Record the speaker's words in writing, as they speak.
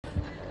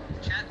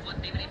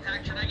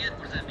should I get?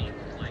 What does that mean?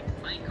 Like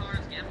playing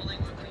cards, gambling?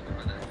 What do you mean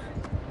by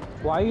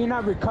that? Why are you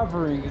not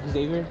recovering,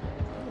 Xavier?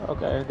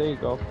 Okay, there you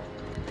go.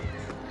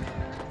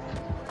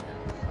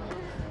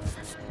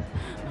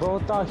 Bro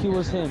thought he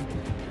was him.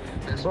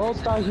 Bro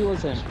thought he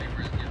was him.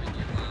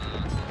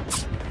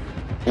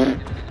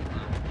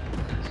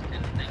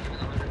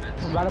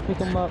 I'm about to pick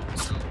him up.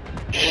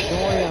 Don't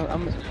worry,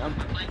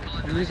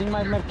 I'm using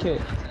my med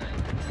kit.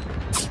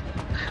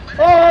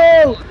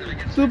 Oh!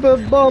 Super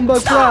Bomba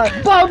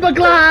Clan! Bomba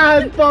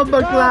Clan! Bomba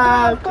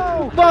Clan!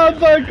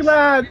 Bomba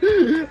Clan!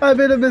 I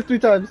made him miss 3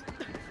 times.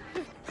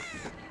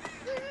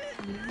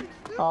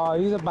 Oh,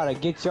 he's about to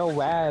get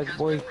your ass,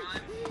 boy.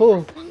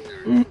 Oh.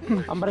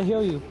 I'm about to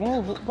heal you.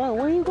 Oh, bro,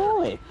 where are you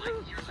going?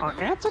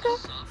 Antarctica?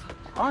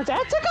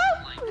 Antarctica?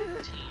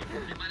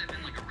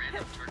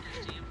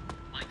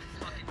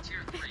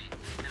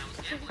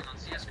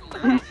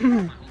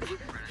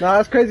 Nah,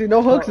 that's crazy.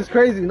 No hooks is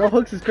crazy. No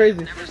hooks is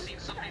crazy.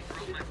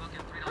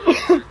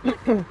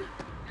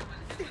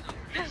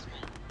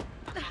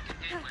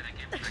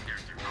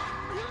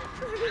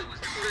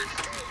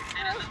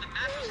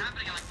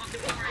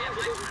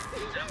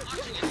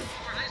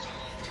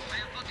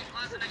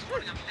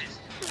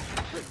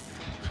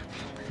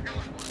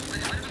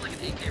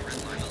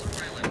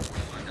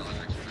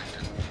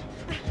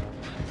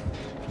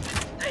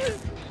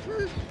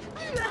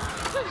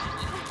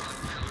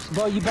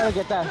 Bro, you better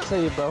get that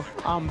save, bro.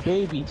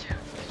 Baby.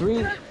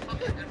 3.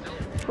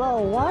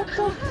 Bro, what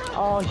the?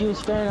 Oh, he was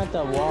staring at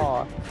the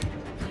wall.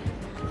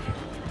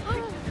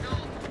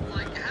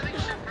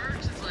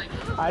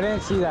 I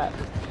didn't see that.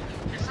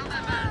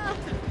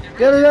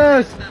 Get his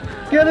ass!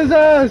 Get his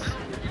ass!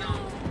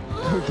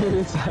 Get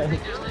his ass.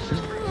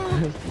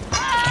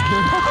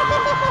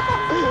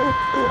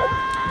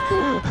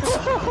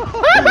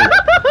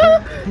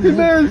 He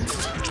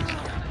missed!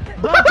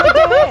 Bro, take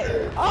the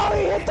hit! Oh,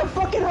 he hit the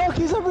fucking hook!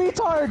 He's a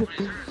retard!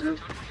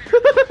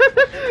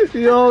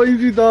 Yo,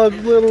 easy dubs,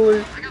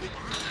 literally.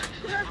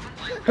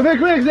 Come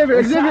here, Xavier,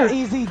 It's Xavier! not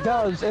easy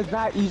dubs, it's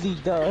not easy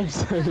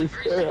dubs.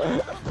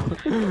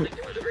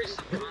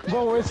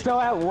 Bro, we're still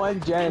at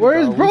 1 gen. Where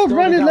is bro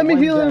running? Let me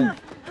heal him.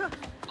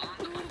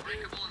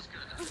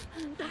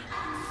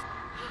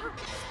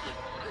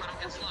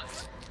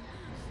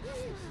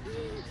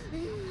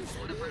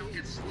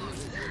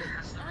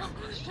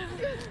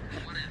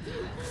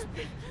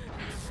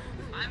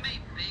 I'm a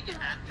big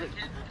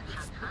advocate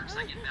for perks I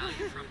get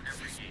value from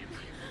every game,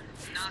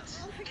 not if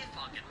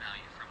I'll get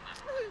value from them.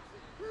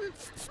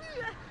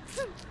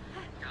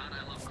 God, I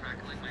love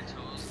crackling my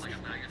toes like a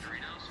bag of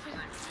Doritos.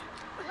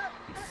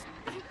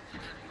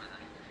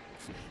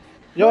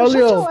 Yo, shut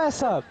Leo. your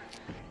ass up.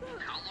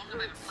 How long have I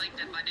been playing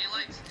Dead by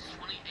Daylight? Since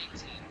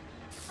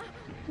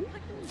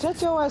 2018.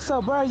 Shut your ass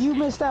up, bro. You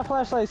missed that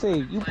flashlight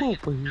save. You poop.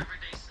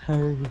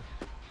 Hey.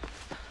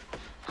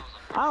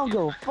 I don't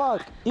give a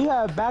fuck. You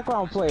have a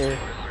background player.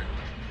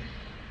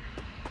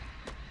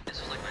 This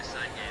was like my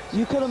side game.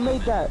 You could have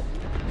made that.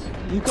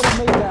 You could have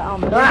made that.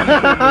 You could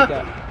have made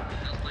that.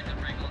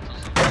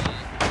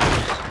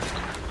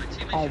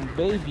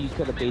 Baby, you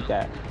could have made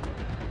that.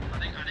 I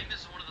think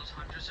this is one of those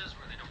huntresses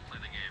where they don't play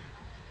the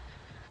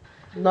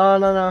game.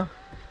 No.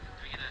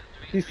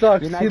 He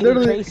sucks. You're not He getting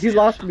literally, chased? he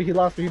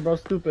lost me, bro.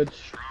 Stupid.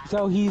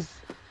 So he's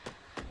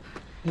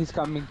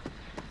coming.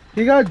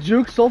 He got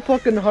juked so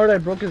fucking hard I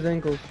broke his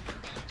ankles.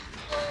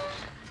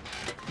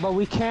 But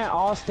we can't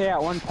all stay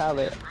at one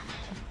pallet.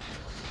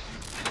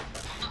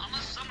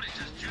 Unless somebody's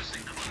just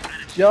juicing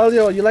them.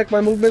 Yo, you like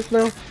my movements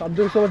now? I'm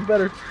doing so much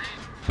better.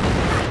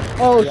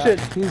 Oh Yeah. shit.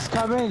 He's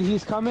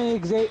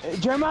coming,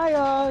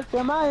 Jeremiah!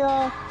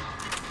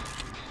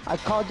 I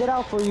called it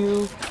out for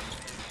you.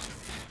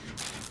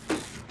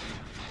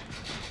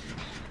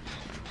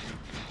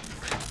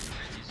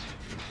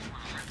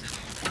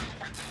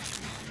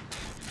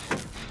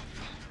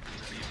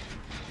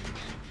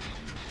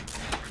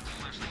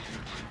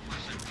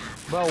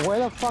 Bro, where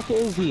the fuck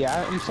is he?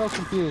 I'm so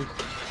confused.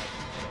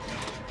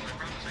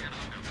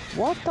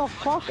 What the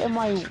fuck am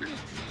I...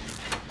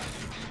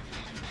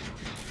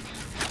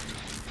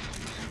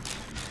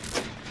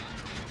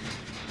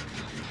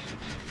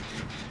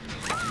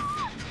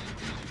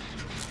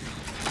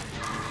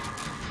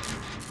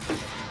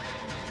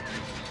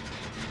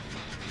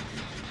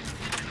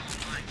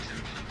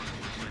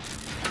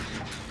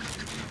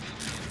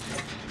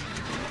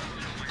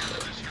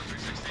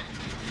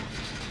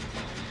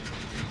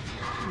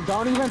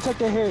 Don't even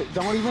take a hit.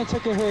 Don't even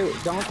take a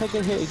hit. Don't take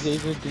a hit,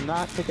 Xavier. Do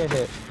not take a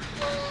hit.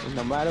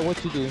 No matter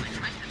what you do.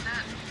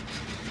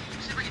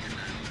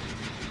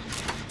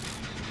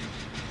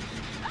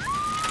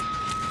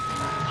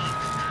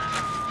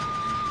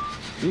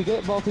 You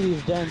get both of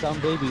these gens on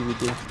baby, we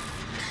do.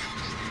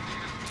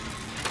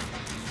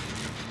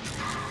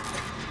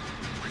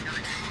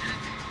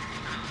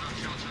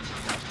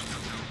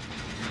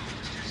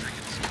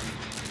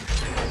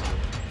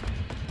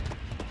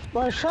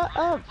 Bro, shut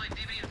up.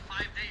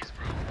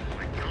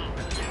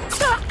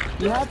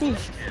 You happy?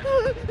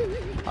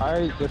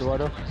 Alright,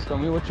 Eduardo. Show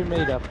me what you're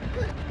made of.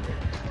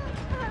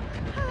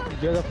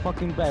 You're the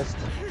fucking best.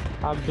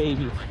 I'm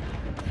baby.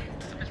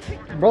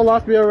 Bro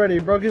lost me already.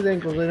 Broke his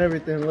ankles and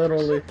everything,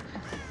 literally.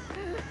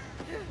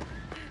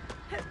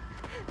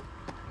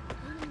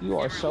 You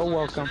are so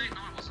welcome.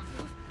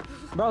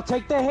 Bro,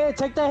 take the hit,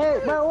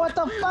 bro. What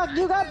the fuck?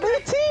 You got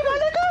BT, my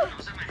nigga. I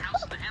was at my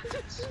house in the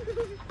Hamptons. Oh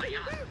my god,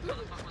 how the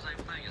fuck was I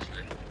playing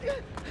yesterday? Are you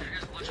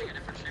guys watching a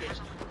different stream or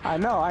something? I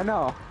know.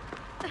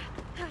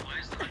 Why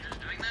is the Hunters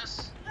doing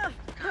this?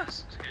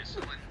 Because, okay, so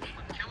when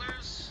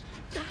killers,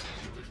 you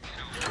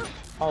know,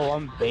 Oh,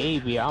 I'm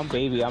baby. presence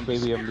of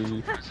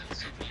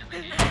me in the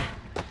game,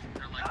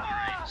 they're like,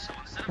 alright, so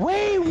instead of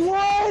Wait,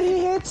 what?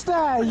 He hits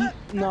that.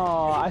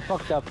 No, I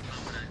fucked up.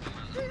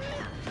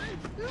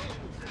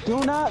 Do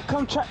not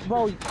come try,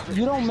 bro.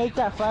 You don't make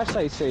that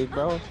flashlight save,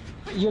 bro.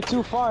 You're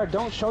too far.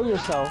 Don't show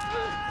yourself.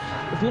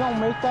 If you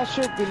don't make that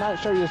shit, do not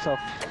show yourself.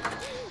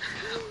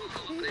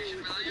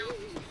 elimination value,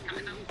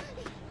 kind of.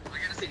 I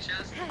gotta see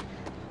chest.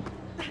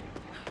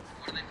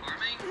 What are they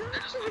farming? They're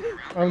just fucking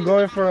around. I'm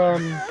going for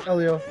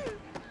Elio.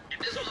 If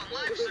this was on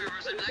live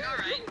servers, I'd be like,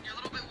 alright, you're a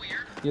little bit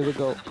weird. You're the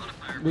goat.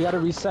 The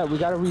modifier. We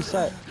gotta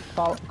reset.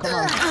 Follow, come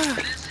on. It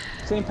is.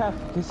 Same path.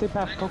 Same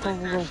path. Go. Share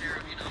of, you know,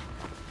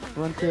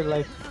 Run to your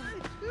life.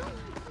 they're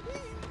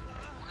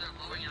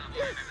blowing out.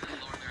 Maybe they're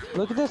lowering their.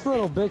 Look at this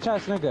little bitch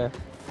ass nigga.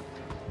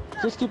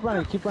 Just keep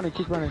running.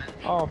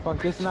 Oh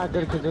fuck, this is not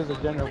good because there's a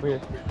gen over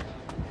here.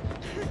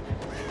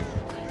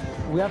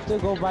 We have to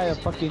go by a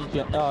fucking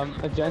gen,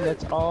 a gen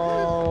that's.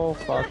 Oh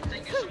fuck.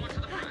 Thank you so much for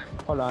the prime.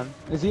 Hold on.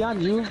 Is he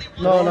on you?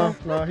 No,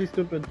 he's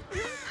stupid.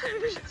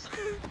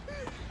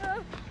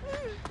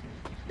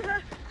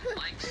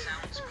 Like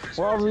sounds crisp.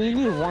 Well, we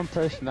need one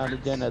person on the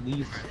gen at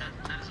least.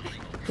 That is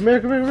illegal. Come here.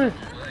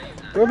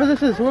 Whoever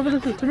this is,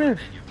 come here.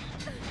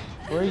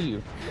 Where are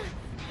you?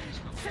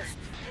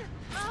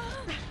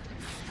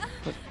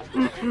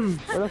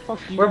 Where the fuck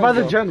do you We're by guys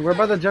the go? gen. We're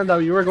by the gen that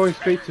you were going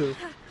straight to.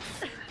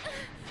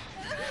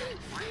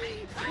 Why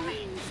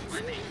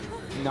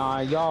me? Nah,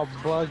 y'all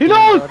bugged. He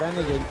knows! Bro. That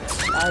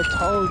nigga. I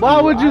told you.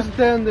 Why would you I'm-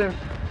 stand there?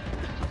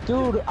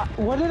 Dude,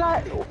 what did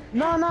I?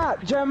 No,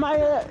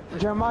 Jeremiah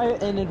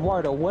and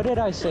Eduardo. What did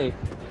I say?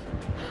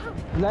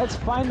 Let's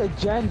find a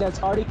gen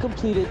that's already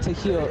completed to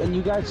heal, and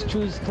you guys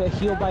choose to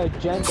heal by a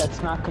gen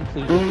that's not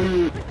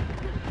completed.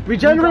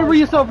 Regenerate with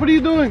yourself. What are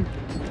you doing?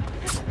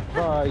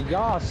 Bro,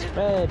 y'all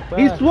sped, bro.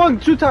 He swung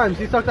 2 times.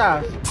 He sucked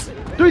ass.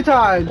 3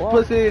 times, What?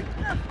 pussy.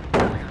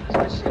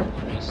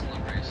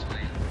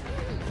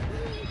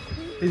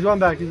 He's going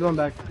back.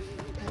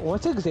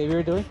 What's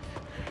Xavier doing?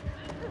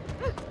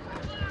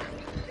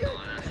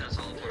 That's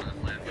all part of the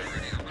plan. We're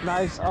already on.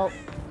 Nice. Oh,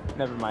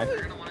 never mind.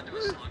 You're gonna want to do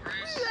a slug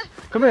race.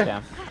 Come here.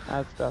 Damn,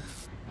 that's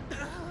tough.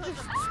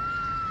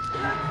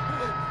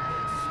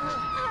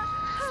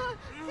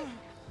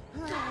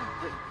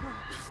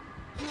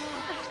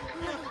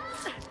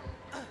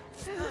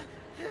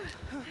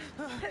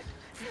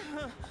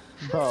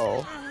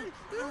 Bro,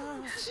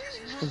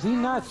 is he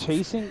not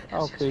chasing?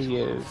 Okay, he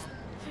is.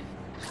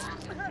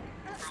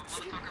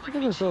 Look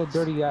at this little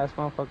dirty ass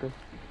motherfucker.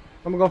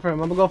 I'm gonna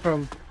go for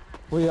him.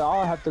 We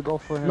all have to go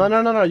for him.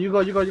 No. You go.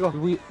 We Do a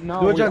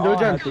we gen, all do a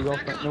gen. have to go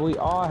for him. No, we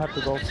all have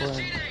to go for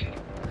him.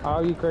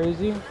 Are you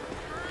crazy?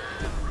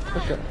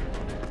 Look at.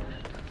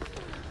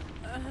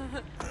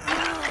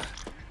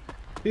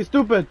 He's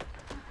stupid.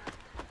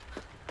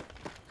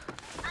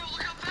 Bro,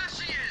 look how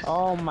fast she is.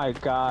 Oh my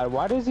god,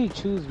 why does he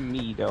choose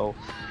me though?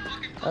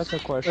 That's a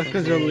question. That's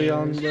because you're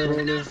Leon,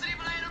 literally. City,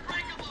 but I ain't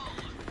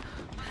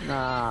unbreakable.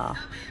 Nah.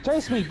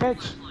 Chase me,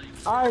 bitch.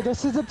 Alright,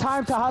 this is the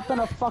time to hop on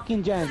a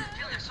fucking gen.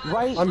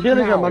 Right I'm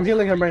healing now. him. I'm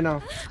healing him right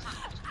now.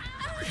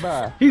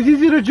 Bruh. He's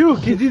easy to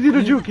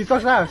juke. He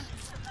sucks ass.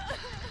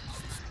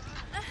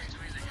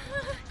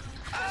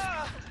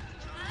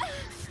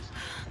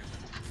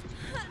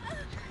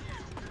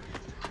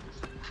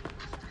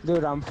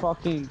 Dude, I'm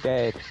fucking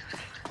dead.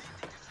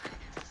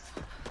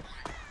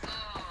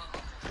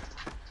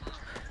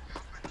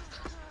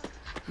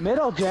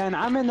 Middle gen,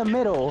 I'm in the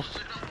middle. What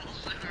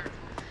is that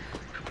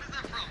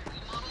from?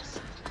 Cool models?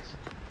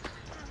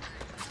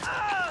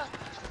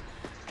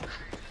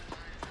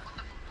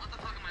 What the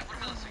fuck am I? What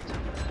am I listening to?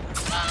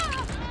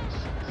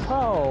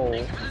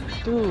 Oh,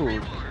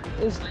 dude.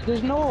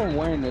 There's no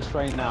awareness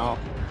right now.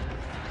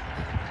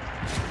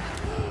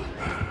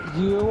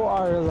 You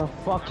are the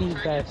fucking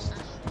best.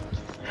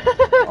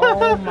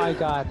 Oh my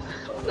god.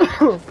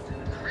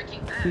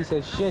 Piece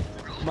of shit,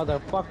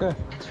 motherfucker.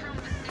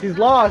 He's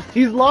lost.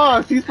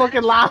 He's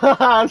fucking lost.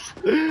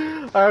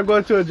 Alright, I'm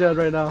going to a gen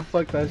right now.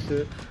 Fuck that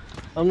shit.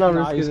 I'm not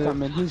Nah, he's risking it.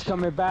 coming. He's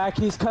coming back.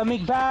 He's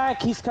coming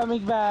back. He's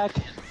coming back.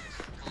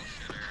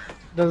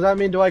 Does that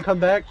mean do I come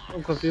back?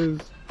 I'm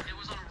confused. It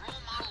was on role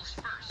models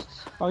first.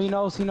 Oh, he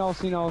knows. He knows.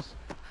 He knows.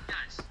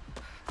 Guys.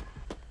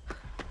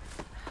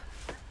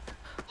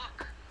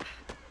 Look.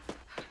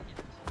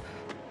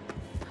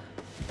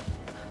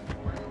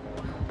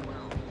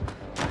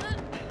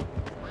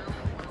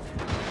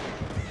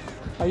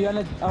 Are you on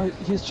a?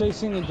 He's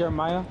chasing in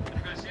Jeremiah. Did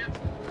you guys see it?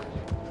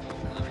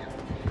 Love you.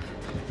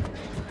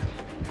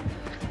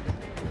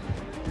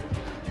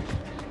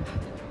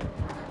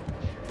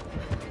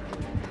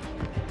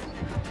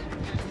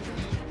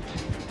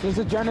 There's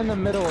a gen in the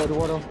middle,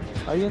 Eduardo.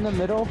 Are you in the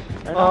middle?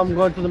 Right now? I'm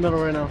going to the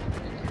middle right now.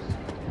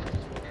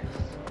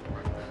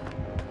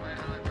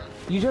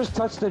 You just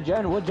touched the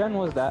gen. What gen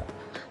was that?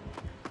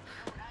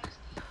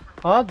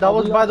 Huh? That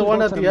was we by all the can one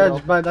go at to the middle.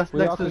 edge. By that's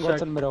We all next to can the go to shack.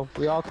 the middle.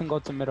 We all can go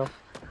to the middle.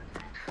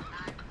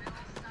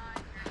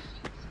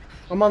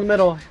 I'm on the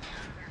middle.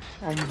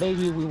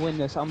 Baby, we win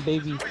this. I'm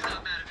baby. It's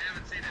not bad if you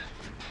haven't seen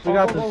it. We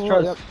got Oh, this. oh, oh,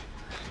 Trust. yep.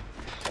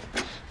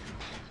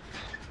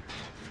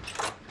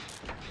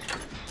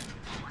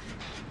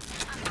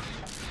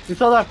 You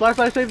saw that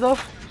flashlight save though?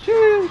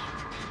 Sheesh.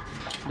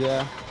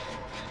 Yeah.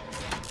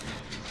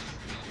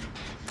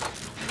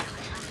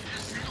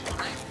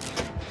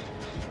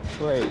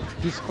 Wait,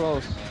 he's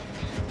close.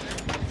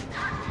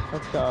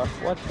 What the?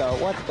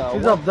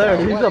 He's up there.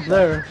 He's up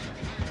there.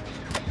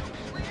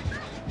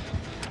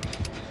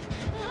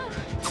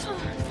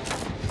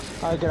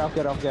 Alright,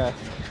 get off, yeah.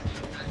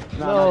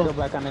 No, No. go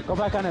back on it. Go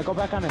back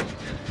on it.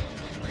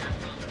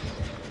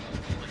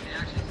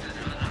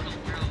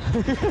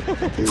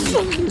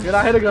 You're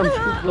not hitting him.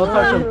 Don't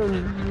touch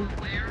him.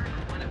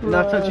 You're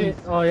not touching.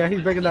 Oh yeah,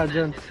 he's breaking that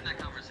gen. In that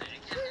conversation,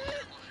 you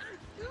can't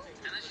bullshit.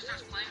 And then she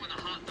starts playing with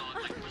a hot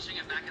dog, like pushing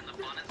it back in the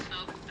bun and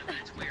stuff. And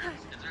it's weird.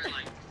 It's very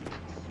like,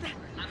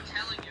 I'm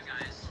telling you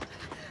guys.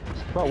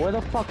 Bro, where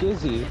the fuck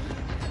is he?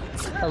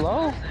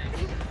 Hello?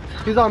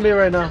 He's on me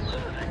right now.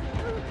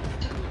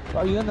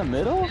 Are you in the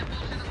middle?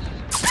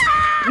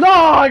 No,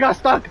 I got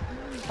stuck.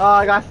 Oh,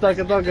 I got stuck.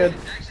 It's all good.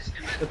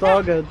 It's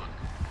all good.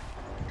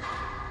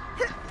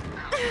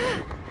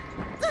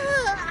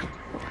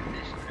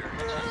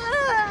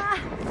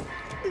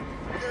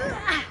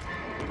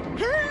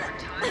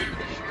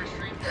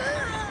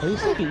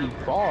 He's taking you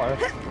far.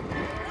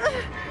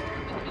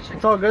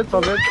 It's all good. It's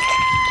all good.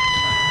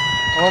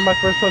 I'm on my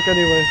first hook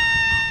anyway.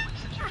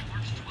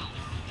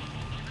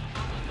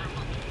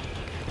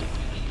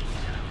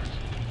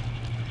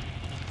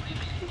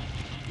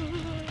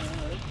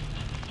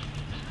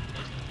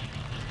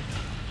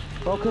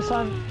 Focus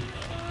on.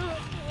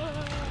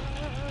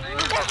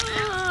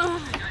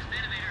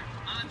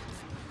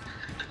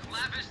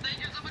 Lavish, thank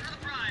you so much for the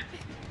prime.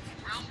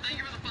 Ralph, thank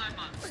you for the 5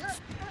 months.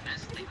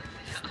 Yes, thank you.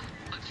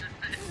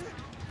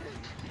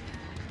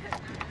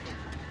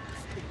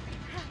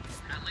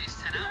 At least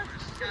 10 hours.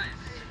 Guys,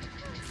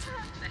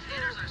 the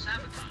haters are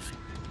sabotaging.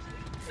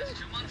 It's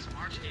 2 months,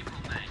 March, April,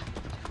 May.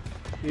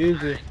 Easy.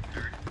 Nerd.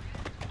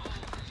 Oh,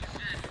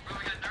 shit. Bro,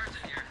 we got nerds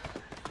in here.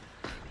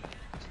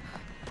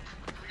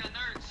 We got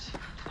nerds.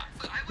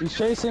 He's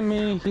chasing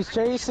me.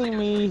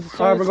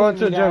 Alright, we're going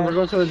to the gen. We're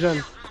going to the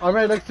gen. I'm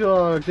right next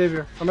to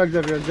Xavier. I'm not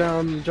Xavier.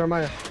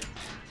 Jeremiah.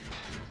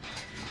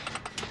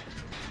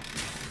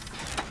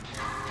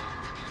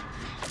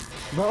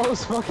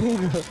 Bro's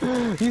fucking.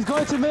 He's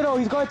going to middle.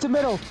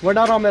 We're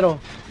not on middle.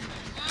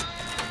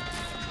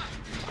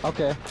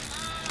 Okay.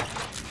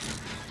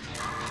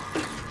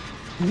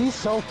 He's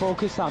so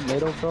focused on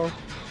middle, bro.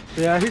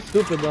 Yeah, he's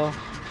stupid though.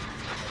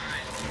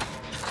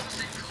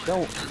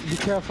 Don't be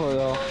careful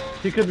though.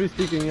 He could be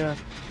speaking, yeah.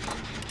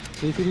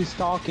 He could be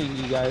stalking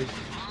you guys.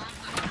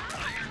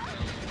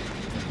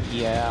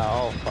 Yeah.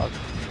 Oh fuck.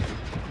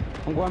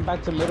 I'm going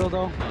back to middle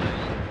though.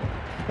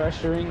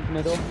 Pressuring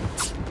middle.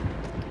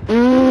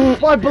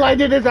 I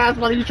blinded his ass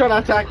while he trying to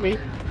attack me.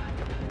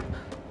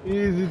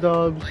 Easy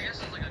dubs. I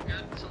guess it's like a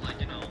good to like,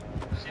 you know,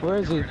 see Where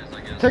is he? what it is,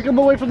 I guess. Take him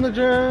away from the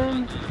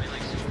gen. Maybe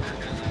like super good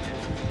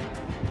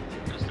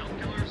as a stealth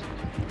killer or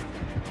something.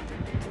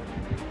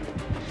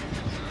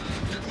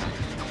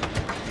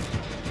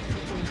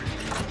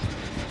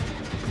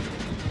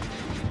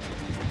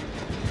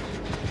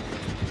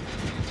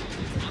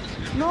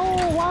 No,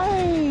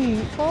 why?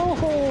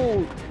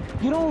 Oh,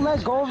 you don't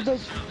let go of the.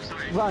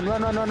 Run, no,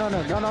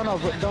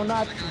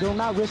 do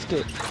not risk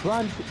it.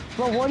 Run,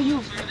 bro, what are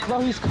you, bro,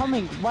 he's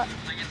coming, what? I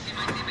can see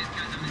my teammates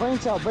guys. Brain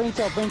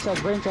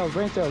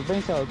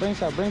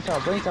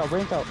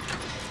cell.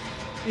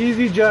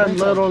 Easy gen, Brain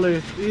cell.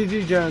 literally.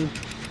 Easy gen.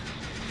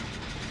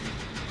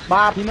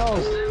 Bop. He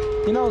knows.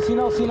 Like, my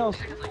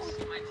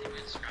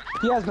teammates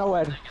scratch He has no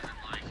head. and then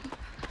like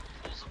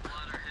pull some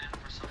blood or hit him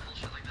for some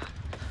bullshit like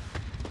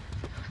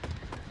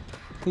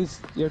that.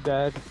 You're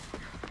dead.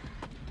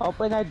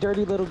 Open that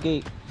dirty little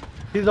gate.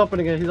 He's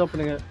opening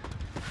it.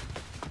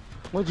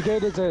 Which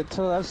gate is it? To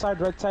the left side,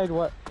 right side,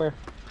 what? Where?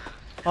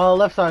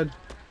 Left side.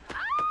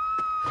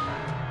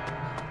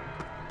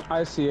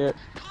 I see it.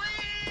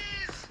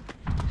 Please!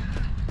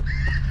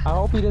 I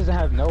hope he doesn't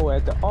have no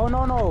head. Oh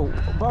no,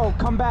 bro,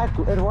 come back,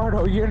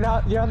 Eduardo. You're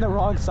on the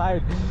wrong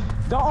side.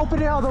 Don't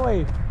open it all the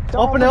way.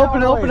 Don't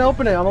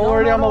Open it. I'm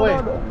already on my way.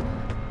 No.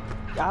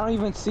 I don't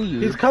even see you.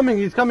 He's coming.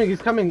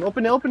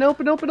 Open it. Open it.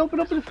 Dude, Open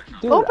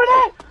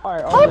it.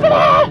 Alright, Open it.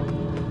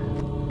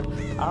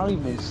 I don't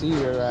even see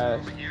your ass.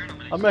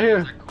 I'm right here.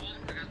 Is that cool? You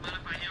guys mind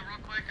if I heal real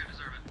quick? I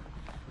deserve it.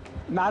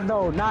 Not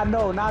no. I'm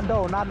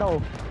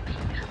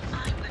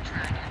the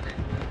dragon.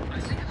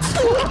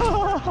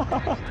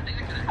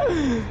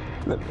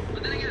 But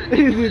then again,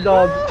 Easy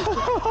dog.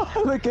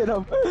 Look at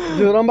him.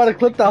 Dude, I'm about to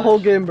clip that whole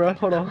game, bro.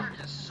 Hold on.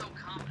 it's so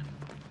common.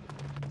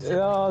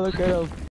 Oh, look at him.